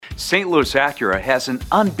St. Louis Acura has an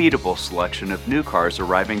unbeatable selection of new cars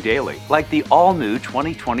arriving daily, like the all-new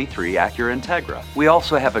 2023 Acura Integra. We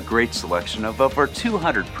also have a great selection of over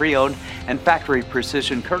 200 pre-owned and factory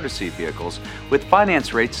precision courtesy vehicles with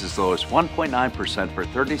finance rates as low as 1.9% for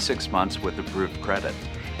 36 months with approved credit.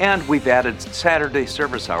 And we've added Saturday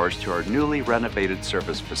service hours to our newly renovated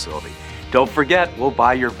service facility. Don't forget, we'll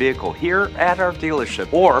buy your vehicle here at our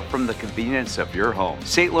dealership or from the convenience of your home.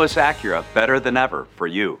 St. Louis Acura, better than ever for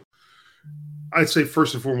you. I'd say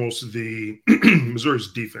first and foremost, the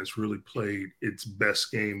Missouri's defense really played its best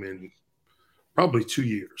game in probably 2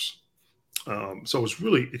 years. So I was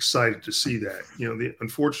really excited to see that. You know, the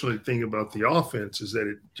unfortunate thing about the offense is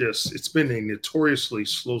that it's been a notoriously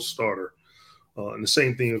slow starter. And the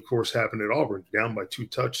same thing, of course, happened at Auburn, down by 2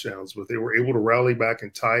 touchdowns, but they were able to rally back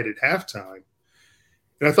and tie it at halftime.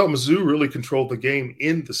 And I thought Mizzou really controlled the game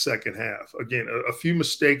in the second half. Again, a few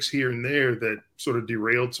mistakes here and there that sort of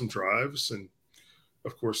derailed some drives. And,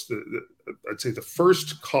 of course, I'd say the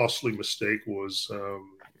first costly mistake was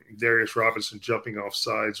Darius Robinson jumping off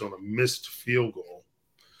sides on a missed field goal.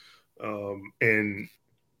 And,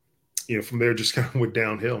 you know, from there just kind of went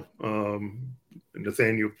downhill.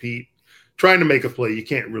 Nathaniel Pete trying to make a play, you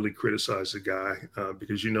can't really criticize the guy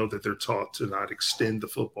because you know that they're taught to not extend the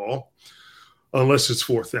football unless it's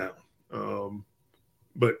fourth down.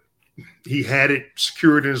 But he had it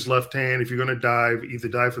secured in his left hand. If you're going to dive, either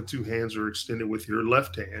dive with 2 hands or extend it with your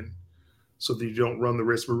left hand so that you don't run the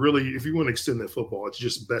risk. But really, if you want to extend that football, it's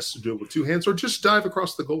just best to do it with 2 hands or just dive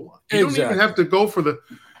across the goal line. You don't even have to go for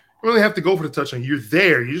the touchdown. You're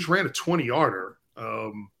there. You just ran a 20-yarder.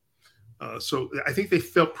 So I think they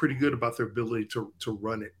felt pretty good about their ability to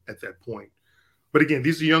run it at that point. But again,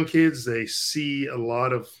 these are young kids. They see a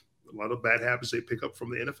lot of bad habits they pick up from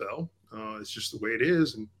the NFL. It's just the way it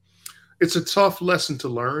is. And it's a tough lesson to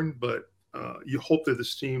learn, but you hope that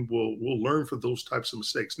this team will learn from those types of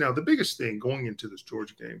mistakes. Now, the biggest thing going into this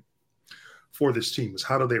Georgia game for this team is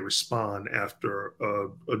how do they respond after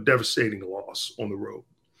a devastating loss on the road?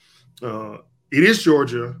 It is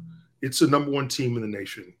Georgia. It's the number 1 team in the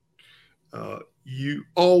nation. You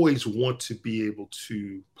always want to be able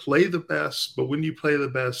to play the best, but when you play the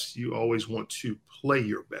best, you always want to play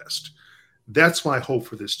your best. That's my hope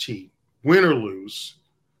for this team, win or lose.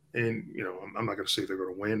 And, you know, I'm not going to say they're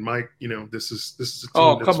going to win, Mike. You know, this is a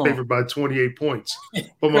team that's favored by 28 points.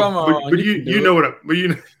 But you know what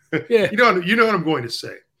I'm going to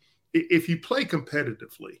say. If you play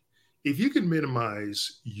competitively, if you can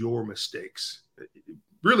minimize your mistakes,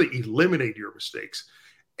 really eliminate your mistakes,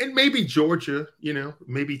 and maybe Georgia, you know,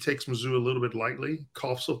 maybe takes Mizzou a little bit lightly,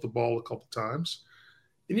 coughs up the ball a couple times,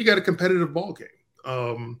 and you got a competitive ball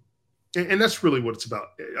game. And that's really what it's about.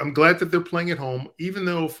 I'm glad that they're playing at home, even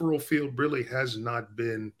though Faurot Field really has not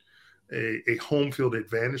been a home field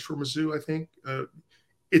advantage for Mizzou, I think.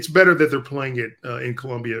 It's better that they're playing it in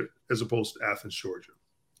Columbia as opposed to Athens, Georgia.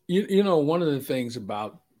 You know, one of the things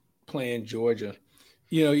about playing Georgia,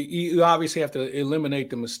 you know, you obviously have to eliminate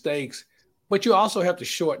the mistakes, but you also have to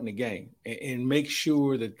shorten the game and make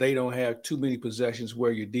sure that they don't have too many possessions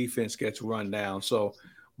where your defense gets run down. So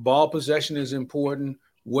ball possession is important.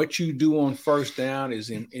 What you do on first down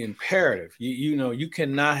is imperative. You know, you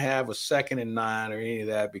cannot have a 2nd and 9 or any of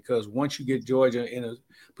that, because once you get Georgia in a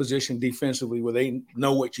position defensively where they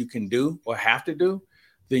know what you can do or have to do,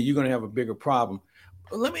 then you're going to have a bigger problem.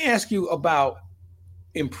 But let me ask you about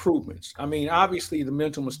improvements. I mean, obviously the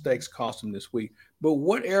mental mistakes cost them this week, but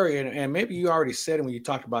what area, and maybe you already said it when you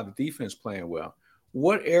talked about the defense playing well,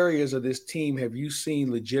 what areas of this team have you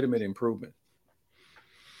seen legitimate improvement?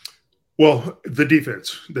 Well, the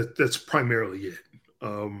defense, that's primarily it.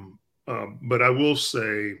 But I will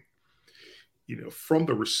say, you know, from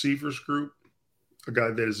the receivers group, a guy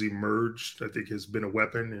that has emerged, I think has been a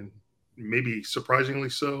weapon, and maybe surprisingly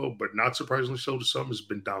so, but not surprisingly so to some, has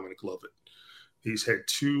been Dominic Lovett. He's had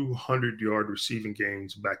 200-yard receiving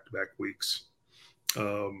games back-to-back weeks.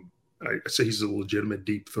 I say he's a legitimate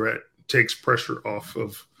deep threat. Takes pressure off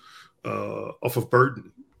of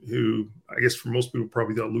Burden, who I guess for most people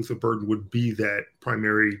probably thought Luther Burden would be that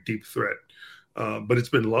primary deep threat. But it's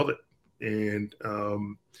been Lovett. And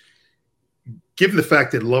given the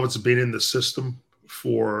fact that Lovett's been in the system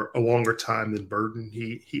for a longer time than Burden,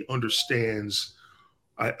 he understands,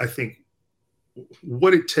 I think,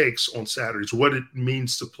 what it takes on Saturdays, what it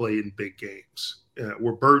means to play in big games,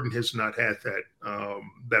 where Burden has not had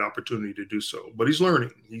that opportunity to do so. But he's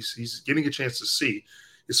learning. He's getting a chance to see.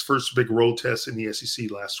 His first big road test in the SEC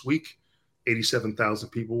last week, 87,000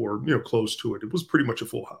 people were, you know, close to it. It was pretty much a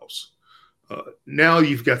full house. Now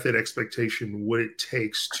you've got that expectation, what it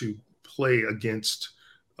takes to play against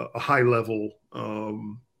a high-level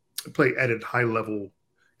play at a high level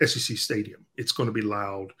SEC stadium. It's going to be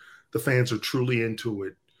loud. The fans are truly into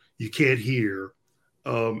it. You can't hear.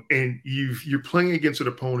 And you're playing against an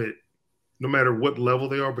opponent, no matter what level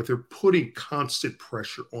they are, but they're putting constant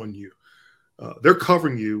pressure on you. They're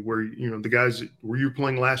covering you where, the guys where you were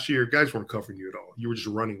playing last year, guys weren't covering you at all. You were just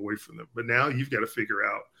running away from them. But now you've got to figure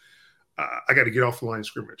out, I got to get off the line of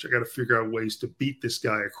scrimmage. I got to figure out ways to beat this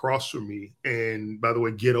guy across from me. And by the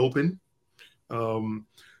way, get open.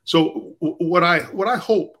 So what I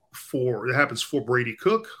hope for that happens for Brady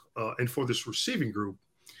Cook and for this receiving group,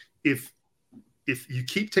 if you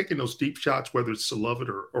keep taking those deep shots, whether it's Sullivan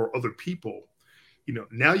or other people,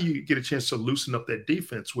 now you get a chance to loosen up that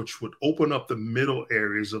defense, which would open up the middle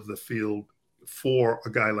areas of the field for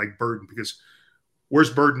a guy like Burden. Because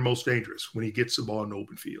where's Burden most dangerous? When he gets the ball in the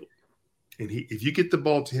open field. And if you get the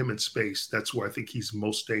ball to him in space, that's where I think he's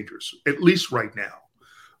most dangerous, at least right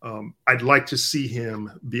now. I'd like to see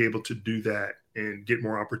him be able to do that and get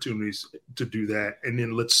more opportunities to do that. And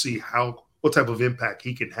then let's see what type of impact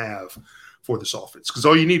he can have for this offense. Because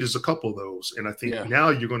all you need is a couple of those. And I think now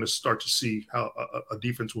you're going to start to see how a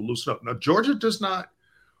defense will loosen up. Now, Georgia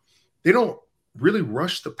they don't really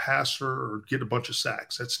rush the passer or get a bunch of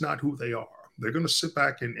sacks. That's not who they are. They're going to sit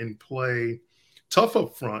back and play tough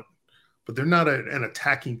up front, but they're not an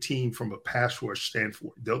attacking team from a pass rush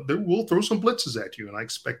standpoint. They will throw some blitzes at you, and I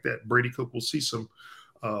expect that Brady Cook will see some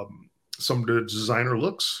of the designer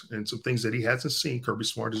looks and some things that he hasn't seen. Kirby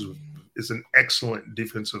Smart is an excellent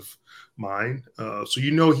defensive mind, so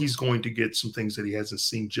he's going to get some things that he hasn't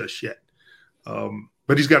seen just yet.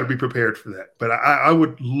 But he's got to be prepared for that. But I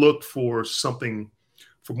would look for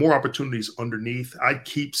more opportunities underneath. I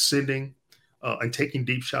keep sending and taking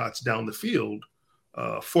deep shots down the field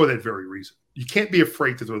for that very reason. You can't be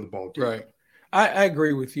afraid to throw the ball deep. Right. I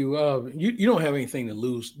agree with you. You don't have anything to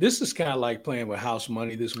lose. This is kind of like playing with house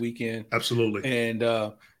money this weekend. Absolutely. And,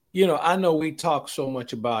 I know we talk so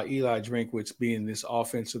much about Eli Drinkwitz being this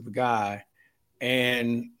offensive guy.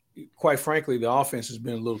 And quite frankly, the offense has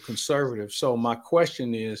been a little conservative. So my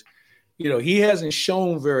question is, he hasn't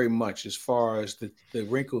shown very much as far as the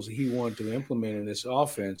wrinkles he wanted to implement in this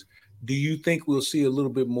offense. Do you think we'll see a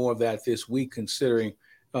little bit more of that this week, considering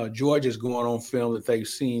Georgia's going on film that they've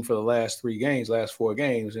seen for the last 4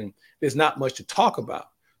 games, and there's not much to talk about?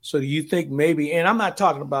 So do you think maybe, and I'm not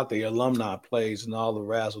talking about the alumni plays and all the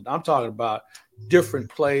razzle, I'm talking about different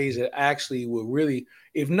plays that actually will really,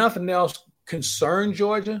 if nothing else, concern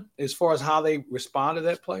Georgia as far as how they respond to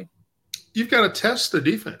that play? You've got to test the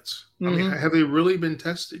defense. Mm-hmm. I mean, have they really been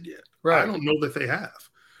tested yet? Right. I don't know that they have.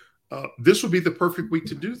 This would be the perfect week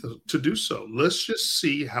to do so. Let's just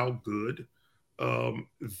see how good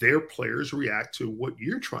their players react to what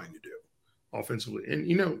you're trying to do offensively.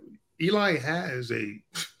 And, Eli has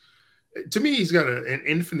to me, he's got an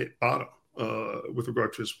infinite bottom with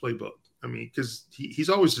regard to his playbook. I mean, because he's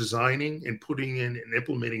always designing and putting in and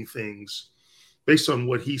implementing things based on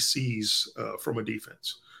what he sees from a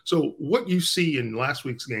defense. So what you see in last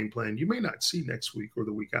week's game plan, you may not see next week or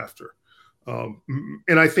the week after.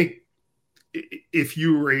 And I think if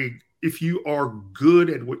you are good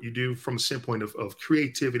at what you do from a standpoint of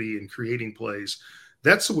creativity and creating plays,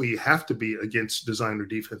 that's the way you have to be against designer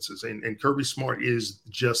defenses. And Kirby Smart is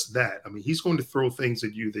just that. I mean, he's going to throw things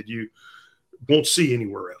at you that you won't see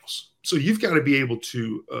anywhere else. So you've got to be able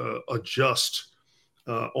to adjust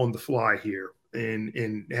on the fly here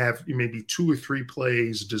and have maybe 2 or 3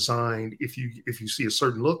 plays designed. If you see a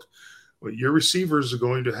certain look, well, your receivers are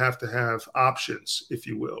going to have options, if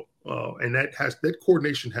you will. And that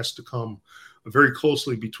coordination has to come very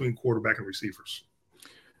closely between quarterback and receivers.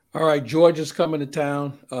 All right, Georgia's coming to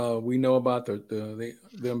town. We know about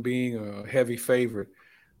them being a heavy favorite.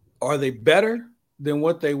 Are they better than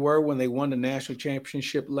what they were when they won the national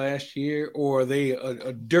championship last year, or are they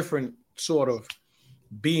a different sort of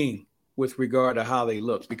being with regard to how they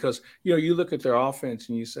look? Because, you look at their offense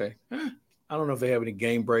and you say, I don't know if they have any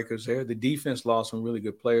game breakers there. The defense lost some really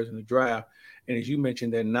good players in the draft. And as you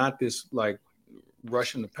mentioned, they're not this like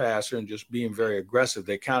rushing the passer and just being very aggressive.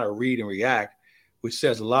 They kind of read and react, which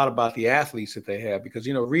says a lot about the athletes that they have, because,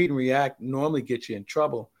 read and react normally get you in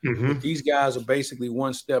trouble. Mm-hmm. These guys are basically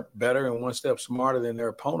one step better and one step smarter than their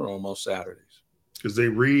opponent on most Saturdays. Because they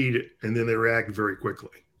read and then they react very quickly.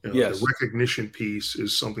 Yes. The recognition piece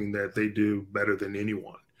is something that they do better than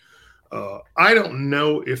anyone. I don't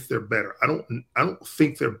know if they're better. I don't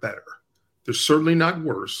think they're better. They're certainly not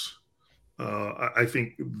worse. I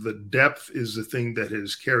think the depth is the thing that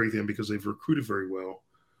has carried them because they've recruited very well.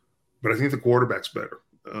 But I think the quarterback's better.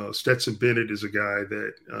 Stetson Bennett is a guy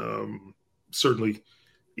that certainly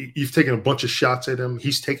you've taken a bunch of shots at him.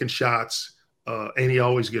 He's taken shots and he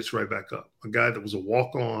always gets right back up. A guy that was a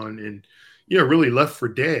walk-on and, really left for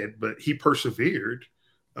dead, but he persevered.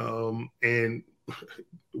 And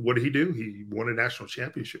what did he do? He won a national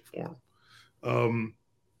championship for him.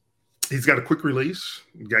 He's got a quick release.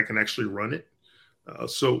 The guy can actually run it.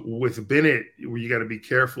 So with Bennett, what you got to be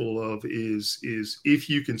careful of is if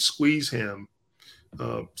you can squeeze him,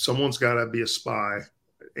 someone's got to be a spy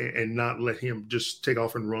and not let him just take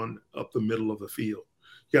off and run up the middle of the field.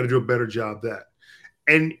 You got to do a better job that.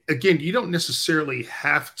 And again, you don't necessarily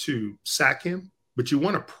have to sack him, but you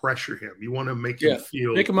want to pressure him. You want to make him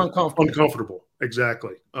feel uncomfortable.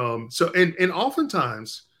 Exactly. So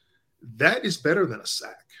oftentimes that is better than a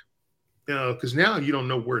sack, because now you don't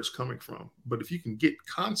know where it's coming from. But if you can get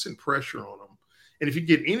constant pressure on them, and if you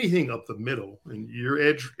get anything up the middle, and your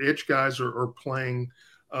edge guys are playing,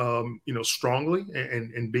 strongly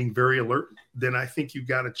and being very alert, then I think you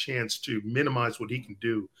got a chance to minimize what he can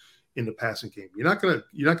do in the passing game. You're not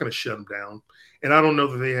gonna shut him down. And I don't know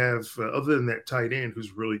that they have, other than that tight end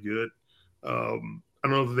who's really good, I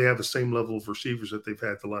don't know that they have the same level of receivers that they've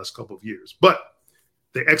had the last couple of years. But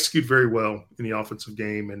they execute very well in the offensive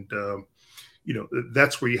game, and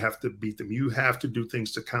that's where you have to beat them. You have to do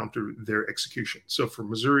things to counter their execution. So for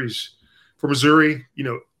Missouri,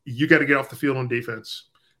 you got to get off the field on defense.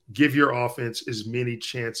 Give your offense as many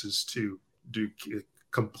chances to do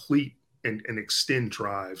complete and extend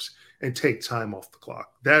drives and take time off the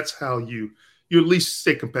clock. That's how you at least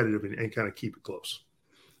stay competitive and kind of keep it close.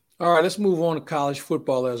 All right, let's move on to college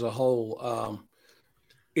football as a whole.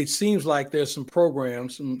 It seems like there's some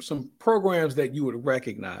programs that you would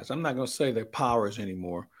recognize. I'm not going to say they're powers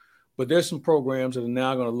anymore, but there's some programs that are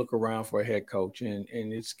now going to look around for a head coach. And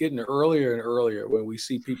it's getting earlier and earlier when we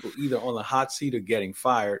see people either on the hot seat or getting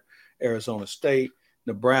fired. Arizona State,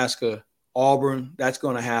 Nebraska, Auburn, that's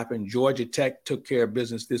going to happen. Georgia Tech took care of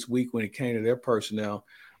business this week when it came to their personnel.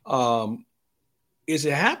 Is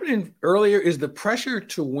it happening earlier? Is the pressure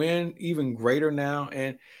to win even greater now?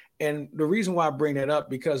 And the reason why I bring that up,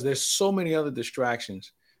 because there's so many other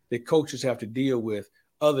distractions that coaches have to deal with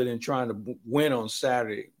other than trying to win on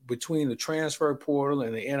Saturday, between the transfer portal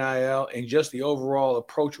and the NIL and just the overall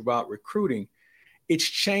approach about recruiting. It's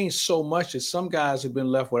changed so much that some guys have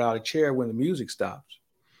been left without a chair when the music stops.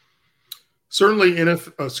 Certainly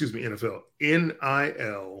NFL,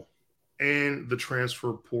 NIL, and the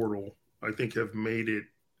transfer portal, I think, have made it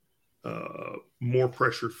more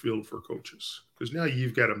pressure filled for coaches, because now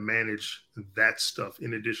you've got to manage that stuff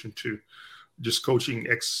in addition to just coaching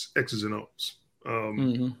X's and O's.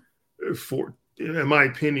 In my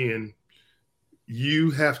opinion, you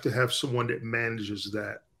have to have someone that manages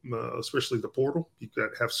that, especially the portal. You've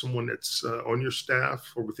got to have someone that's on your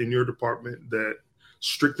staff or within your department that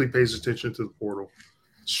strictly pays attention to the portal,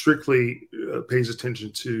 strictly pays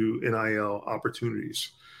attention to NIL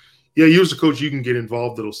opportunities. Yeah, you as a coach, you can get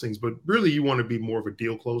involved in those things, but really you want to be more of a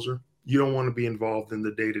deal closer. You don't want to be involved in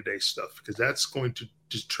the day-to-day stuff, because that's going to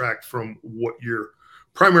distract from what your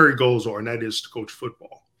primary goals are, and that is to coach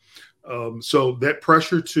football. So that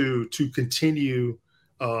pressure to continue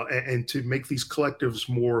and to make these collectives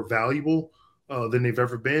more valuable than they've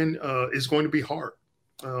ever been is going to be hard.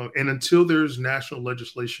 And until there's national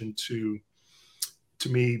legislation to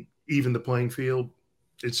me, even the playing field,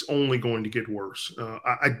 it's only going to get worse.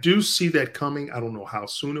 I do see that coming. I don't know how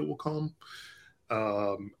soon it will come.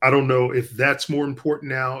 I don't know if that's more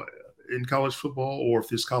important now in college football, or if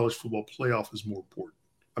this college football playoff is more important.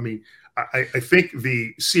 I mean, I think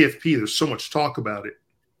the CFP, there's so much talk about it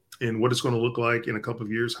and what it's going to look like in a couple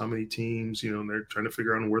of years, how many teams, and they're trying to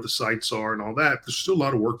figure out where the sites are and all that. There's still a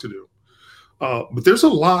lot of work to do. But there's a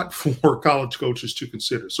lot for college coaches to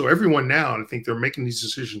consider. So everyone now, I think they're making these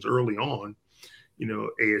decisions early on.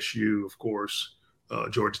 ASU, of course,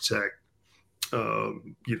 Georgia Tech,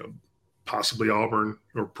 possibly Auburn,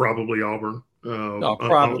 or probably Auburn.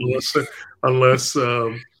 Probably. Unless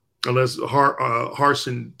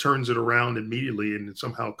Harsin turns it around immediately and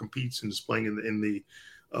somehow competes and is playing in the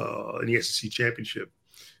SEC championship.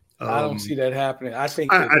 I don't see that happening. I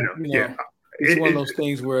think I know. It's one of those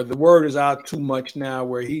things where the word is out too much now,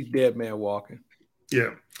 where he's dead man walking.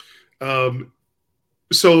 Yeah.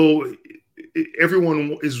 So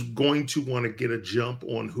everyone is going to want to get a jump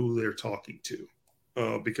on who they're talking to,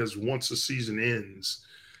 because once the season ends,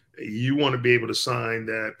 you want to be able to sign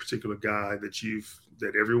that particular guy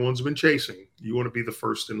that everyone's been chasing. You want to be the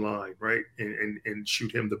first in line, right? And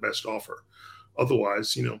shoot him the best offer.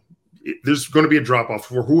 Otherwise, there's going to be a drop-off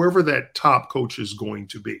for whoever that top coach is going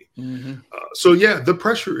to be. Mm-hmm. So, yeah, the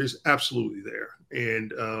pressure is absolutely there.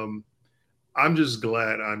 And I'm just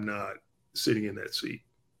glad I'm not sitting in that seat.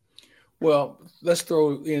 Well, let's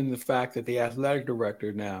throw in the fact that the athletic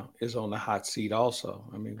director now is on the hot seat also.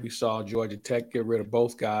 I mean, we saw Georgia Tech get rid of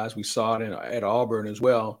both guys. We saw it at Auburn as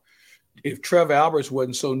well. If Trev Alberts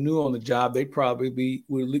wasn't so new on the job, they'd probably be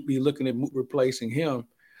looking at replacing him.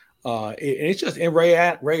 And it's just and Ray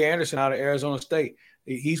Anderson out of Arizona State.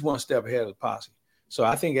 He's one step ahead of the posse. So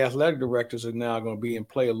I think athletic directors are now going to be in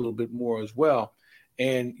play a little bit more as well.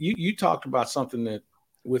 And you talked about something that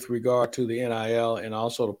with regard to the NIL and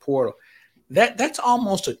also the portal. That's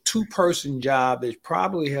almost a two-person job that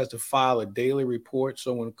probably has to file a daily report.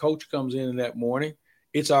 So when a coach comes in that morning,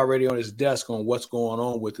 it's already on his desk on what's going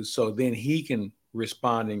on with it. So then he can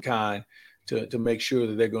respond in kind to make sure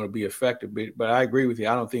that they're going to be effective. But I agree with you.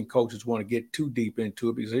 I don't think coaches want to get too deep into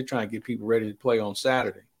it because they're trying to get people ready to play on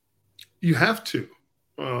Saturday. You have to.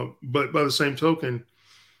 But by the same token,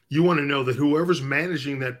 you want to know that whoever's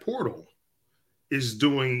managing that portal is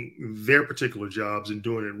doing their particular jobs and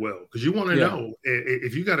doing it well. Because you want to know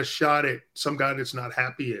if you got a shot at some guy that's not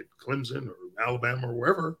happy at Clemson or Alabama or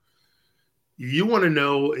wherever, you want to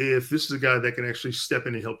know if this is a guy that can actually step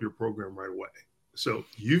in and help your program right away. So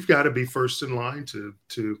you've got to be first in line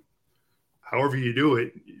to however you do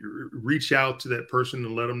it, reach out to that person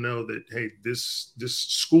and let them know that, hey, this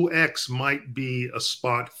school X might be a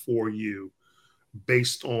spot for you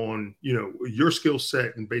based on, your skill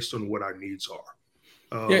set and based on what our needs are.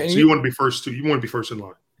 So you want to be first in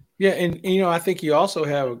line. Yeah. And I think you also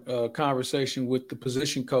have a conversation with the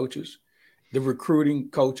position coaches, the recruiting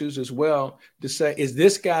coaches as well, to say, is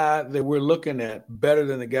this guy that we're looking at better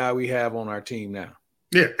than the guy we have on our team now?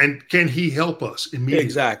 Yeah. And can he help us immediately?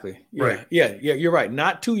 Exactly. Yeah. Right. Yeah. You're right.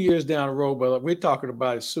 Not 2 years down the road, but we're talking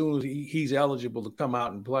about as soon as he's eligible to come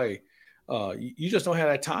out and play. You just don't have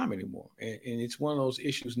that time anymore. And it's one of those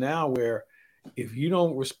issues now where if you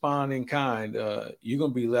don't respond in kind, you're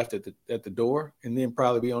going to be left at the door and then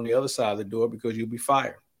probably be on the other side of the door because you'll be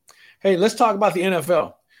fired. Hey, let's talk about the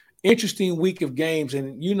NFL. Interesting week of games.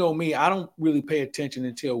 And you know me, I don't really pay attention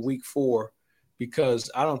until week 4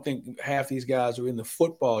 because I don't think half these guys are in the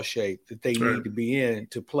football shape that they need to be in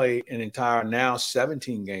to play an entire now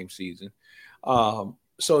 17-game season.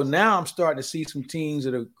 So now I'm starting to see some teams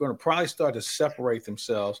that are going to probably start to separate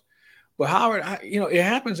themselves. But Howard, it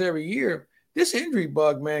happens every year. This injury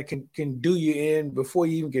bug, man, can do you in before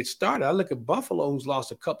you even get started. I look at Buffalo, who's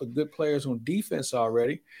lost a couple of good players on defense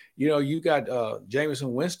already. You got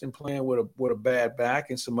Jameson Winston playing with a bad back,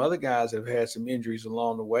 and some other guys have had some injuries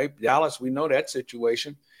along the way. Dallas, we know that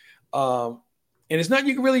situation. And it's nothing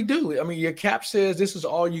you can really do. I mean, your cap says this is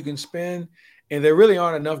all you can spend, and there really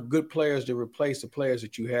aren't enough good players to replace the players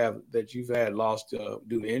that you've had lost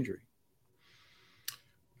due to injury.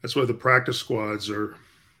 That's why the practice squads are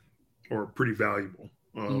pretty valuable.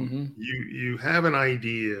 You have an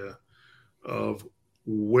idea of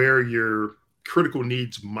where your critical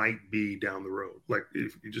needs might be down the road. Like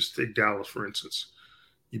if you just take Dallas, for instance,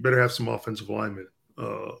 you better have some offensive linemen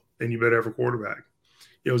and you better have a quarterback.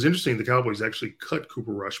 It was interesting. The Cowboys actually cut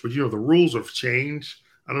Cooper Rush, but the rules have changed.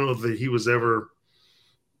 I don't know if he was ever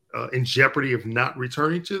in jeopardy of not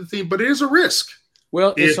returning to the team, but it is a risk.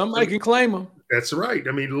 Well, if somebody can claim him. That's right.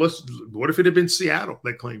 I mean, what if it had been Seattle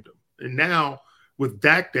that claimed him? And now with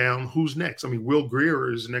Dak down, who's next? I mean, Will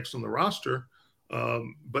Grier is next on the roster,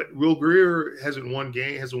 but Will Grier hasn't won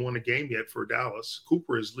a game yet for Dallas.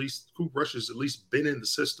 Cooper Rush has at least been in the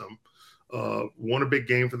system. Won a big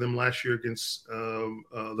game for them last year against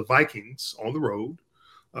the Vikings on the road,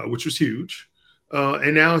 which was huge.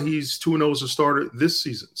 And now he's 2-0 as a starter this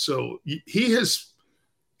season. So he has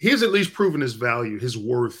at least proven his value, his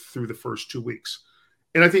worth through the first 2 weeks.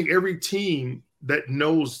 And I think every team that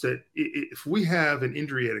knows that if we have an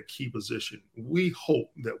injury at a key position, we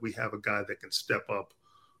hope that we have a guy that can step up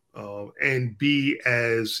and be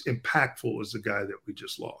as impactful as the guy that we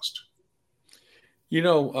just lost.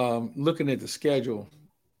 Looking at the schedule,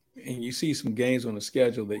 and you see some games on the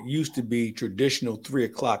schedule that used to be traditional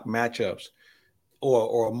 3:00 matchups,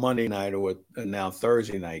 or a Monday night, or a now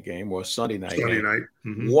Thursday night game, or a Sunday night game.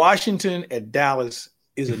 Mm-hmm. Washington at Dallas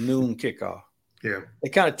is a noon kickoff. Yeah. It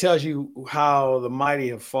kind of tells you how the mighty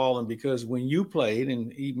have fallen, because when you played,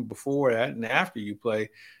 and even before that and after you played,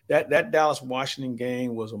 that Dallas-Washington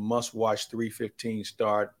game was a must-watch 3:15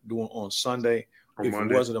 start on Sunday. If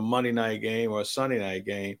Monday. It wasn't a Monday night game or a Sunday night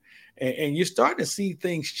game. And you're starting to see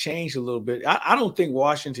things change a little bit. I don't think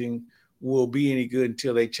Washington will be any good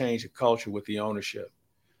until they change the culture with the ownership.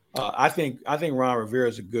 I think Ron Rivera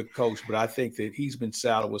is a good coach, but I think that he's been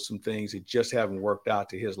saddled with some things that just haven't worked out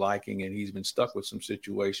to his liking, and he's been stuck with some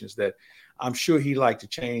situations that I'm sure he'd like to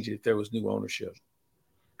change if there was new ownership.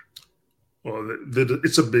 Well,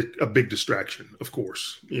 it's a big distraction, of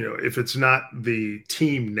course. You know, if it's not the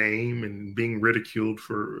team name and being ridiculed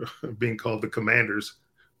for being called the Commanders,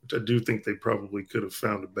 which I do think they probably could have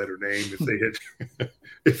found a better name if they had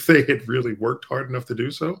if they had really worked hard enough to do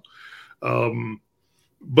so.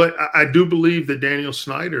 But I do believe that Daniel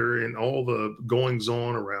Snyder and all the goings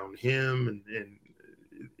on around him and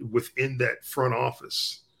within that front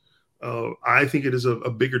office, I think it is a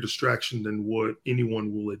bigger distraction than what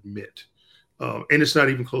anyone will admit. And it's not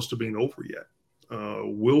even close to being over yet.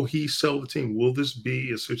 Will he sell the team? Will this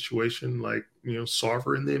be a situation like,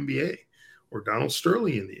 Sarver in the NBA or Donald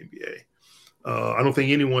Sterling in the NBA? I don't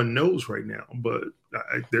think anyone knows right now, but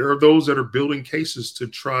there are those that are building cases to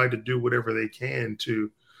try to do whatever they can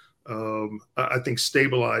to, I think,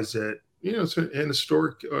 stabilize that. It's an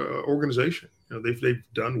historic organization. They've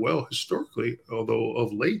done well historically, although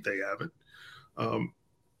of late they haven't.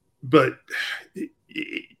 But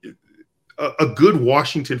a good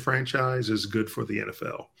Washington franchise is good for the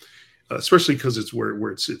NFL, especially because it's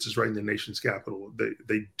where it sits. It's right in the nation's capital.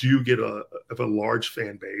 They do get a large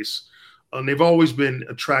fan base. And they've always been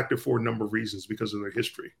attractive for a number of reasons because of their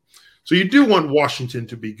history. So you do want Washington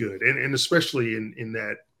to be good, and especially in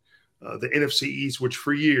that the NFC East, which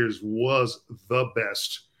for years was the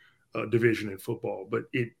best division in football, but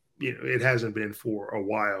it hasn't been for a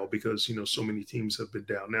while because so many teams have been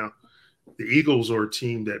down. Now, the Eagles are a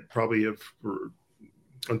team that probably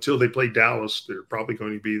until they play Dallas, they're probably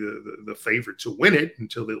going to be the favorite to win it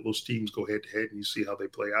until those teams go head to head and you see how they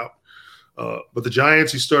play out. But the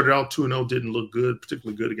Giants, he started out 2-0, didn't look good,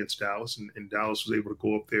 particularly good against Dallas, and Dallas was able to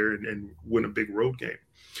go up there and win a big road game.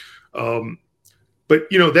 But,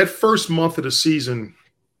 that first month of the season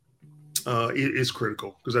is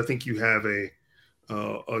critical because I think you have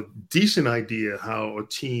a decent idea how a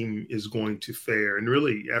team is going to fare. And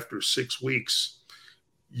really, after 6 weeks,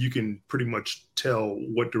 you can pretty much tell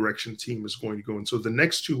what direction the team is going to go. And so the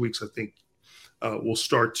next 2 weeks, I think, will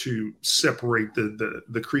start to separate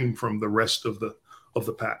the cream from the rest of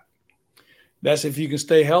the pack. That's if you can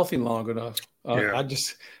stay healthy long enough. Yeah.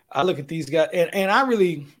 I look at these guys, and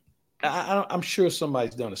I'm sure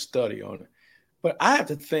somebody's done a study on it, but I have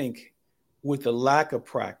to think with the lack of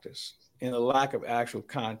practice and the lack of actual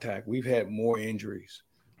contact, we've had more injuries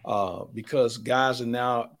because guys are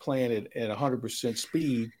now playing at 100%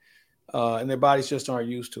 speed, and their bodies just aren't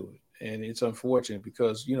used to it. And it's unfortunate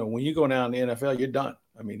because, when you go down in the NFL, you're done.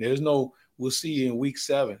 I mean, we'll see you in week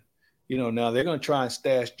 7. Now they're going to try and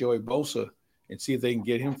stash Joey Bosa and see if they can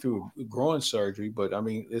get him through groin surgery. But, I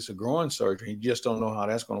mean, it's a groin surgery. You just don't know how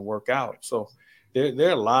that's going to work out. So there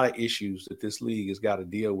are a lot of issues that this league has got to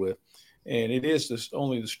deal with. And it is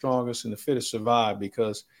only the strongest and the fittest survive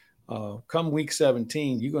because come week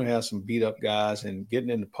 17, you're going to have some beat-up guys. And getting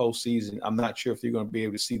in the postseason, I'm not sure if you're going to be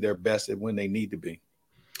able to see their best at when they need to be.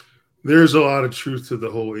 There's a lot of truth to the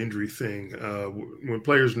whole injury thing. When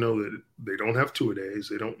players know that they don't have two-a-days,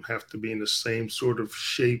 they don't have to be in the same sort of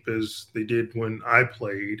shape as they did when I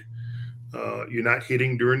played. You're not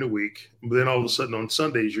hitting during the week, but then all of a sudden on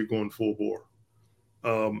Sundays you're going full bore.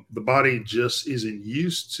 The body just isn't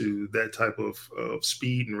used to that type of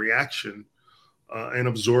speed and reaction and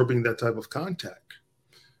absorbing that type of contact.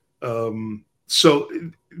 So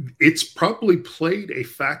it's probably played a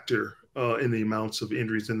factor in the amounts of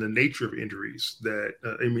injuries and the nature of injuries that,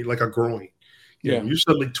 like a groin. You're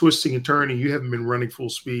suddenly twisting and turning. You haven't been running full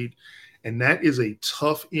speed. And that is a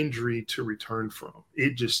tough injury to return from.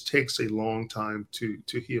 It just takes a long time to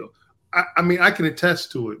heal. I mean, I can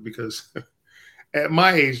attest to it because at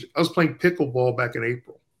my age, I was playing pickleball back in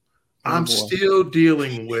April. I'm still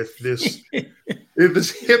dealing with this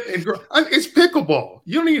hip and groin. It's pickleball.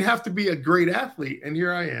 You don't even have to be a great athlete. And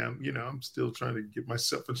here I am, I'm still trying to get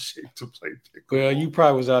myself in shape to play pickleball. Well, you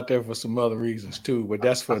probably was out there for some other reasons too, but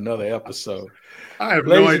that's for another episode. I have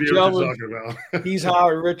no idea what you're talking about. He's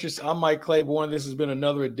Howard Richards. I'm Mike Claiborne. This has been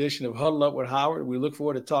another edition of Huddle Up with Howard. We look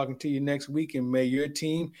forward to talking to you next week. And may your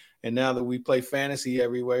team, and now that we play fantasy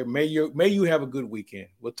everywhere, may you have a good weekend.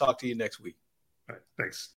 We'll talk to you next week. All right, thanks.